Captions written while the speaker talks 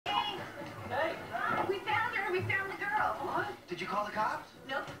Did you call the cops?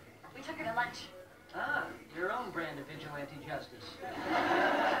 Nope. We took her to lunch. Ah, your own brand of vigilante justice.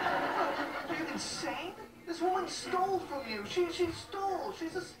 Are you insane? This woman stole from you. She stole.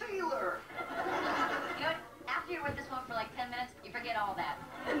 She's a stealer. You know what? After you're with this woman for like 10 minutes, you forget all that.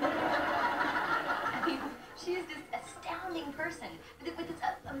 I mean, she is this astounding person with this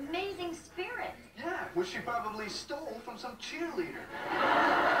amazing spirit. Yeah, which she probably stole from some cheerleader.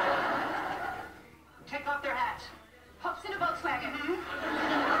 Take off their hats. Hope's in a Volkswagen.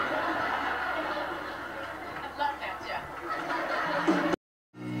 I laughed at you.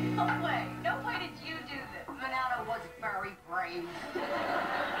 No way did you do this. Monado was very brave.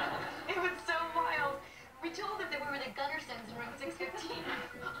 It was so wild. We told them that we were the Gunnarsons in room 615,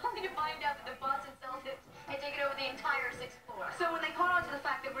 only to find out that the Boston Celtics had taken over the entire 6th floor. So when they caught on to the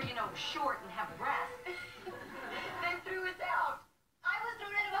fact that we're, short and have breasts, they threw us out. I was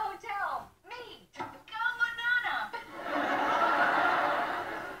thrown out of a hotel. Me. Go Manana.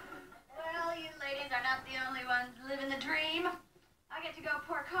 Well, you ladies are not the only ones living the dream. I get to go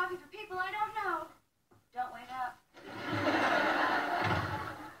pour coffee for people I don't know. Don't wait up.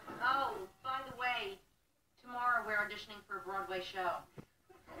 Oh, by the way, tomorrow we're auditioning for a Broadway show.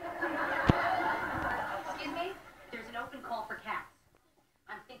 Excuse me? There's an open call for cats.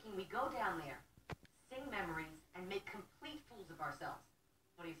 I'm thinking we go down there, sing memories, and make complete fools of ourselves.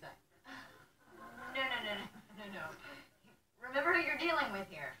 What do you say? No. Remember who you're dealing with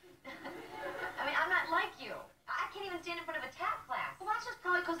here. I mean, I'm not like you. I can't even stand in front of a tap class. Well, that's just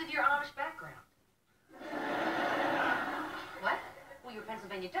probably because of your Amish background. What? Well, you're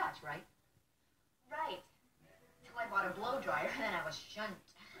Pennsylvania Dutch, right? Right. Till I bought a blow dryer, and then I was shunned.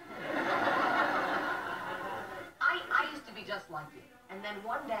 I used to be just like you. And then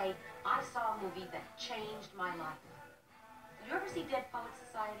one day, I saw a movie that changed my life. Did you ever see Dead Poets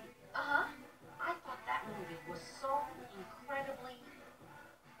Society? Uh-huh. I thought that movie was so incredibly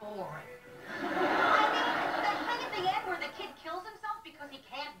boring. I mean, that thing at the end where the kid kills himself because he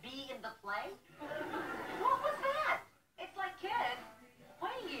can't be in the play? What was that? It's like, kid,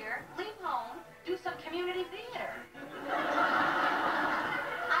 wait a year, leave home, do some community theater.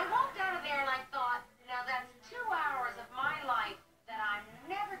 I walked out of there and I thought, now that's 2 hours of my life that I'm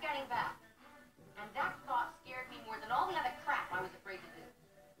never getting back. And that thought scared me more than all the other crap I was afraid to do.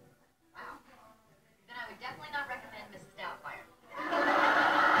 Wow. Then I would definitely not recommend Mrs. Doubtfire.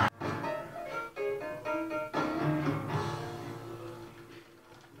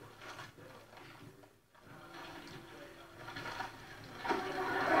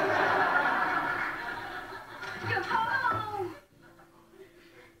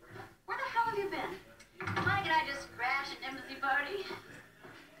 Where the hell have you been? Why did I just crash an embassy party?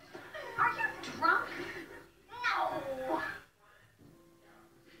 Are you drunk? No!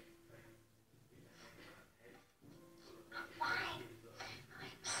 Why?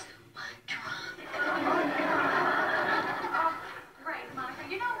 I'm so drunk. Oh, great, Monica.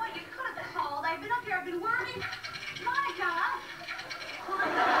 You know what? You could have called. I've been up here. I've been worried. Monica! What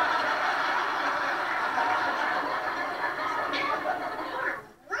are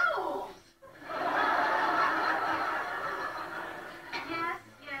rules?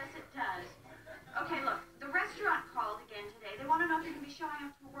 Yes, it does. Okay, look, the restaurant called again today. They want to know if you're going to be showing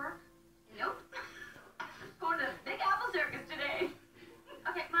up for work. Nope. Going to the Big Apple Circus today.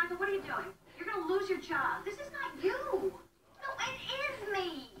 Okay, Monica, what are you doing? You're going to lose your job. This is not you. No, it is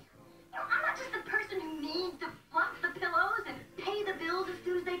me. I'm not just the person who needs to fluff the pillows and pay the bills as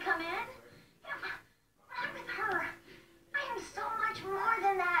soon as they come in.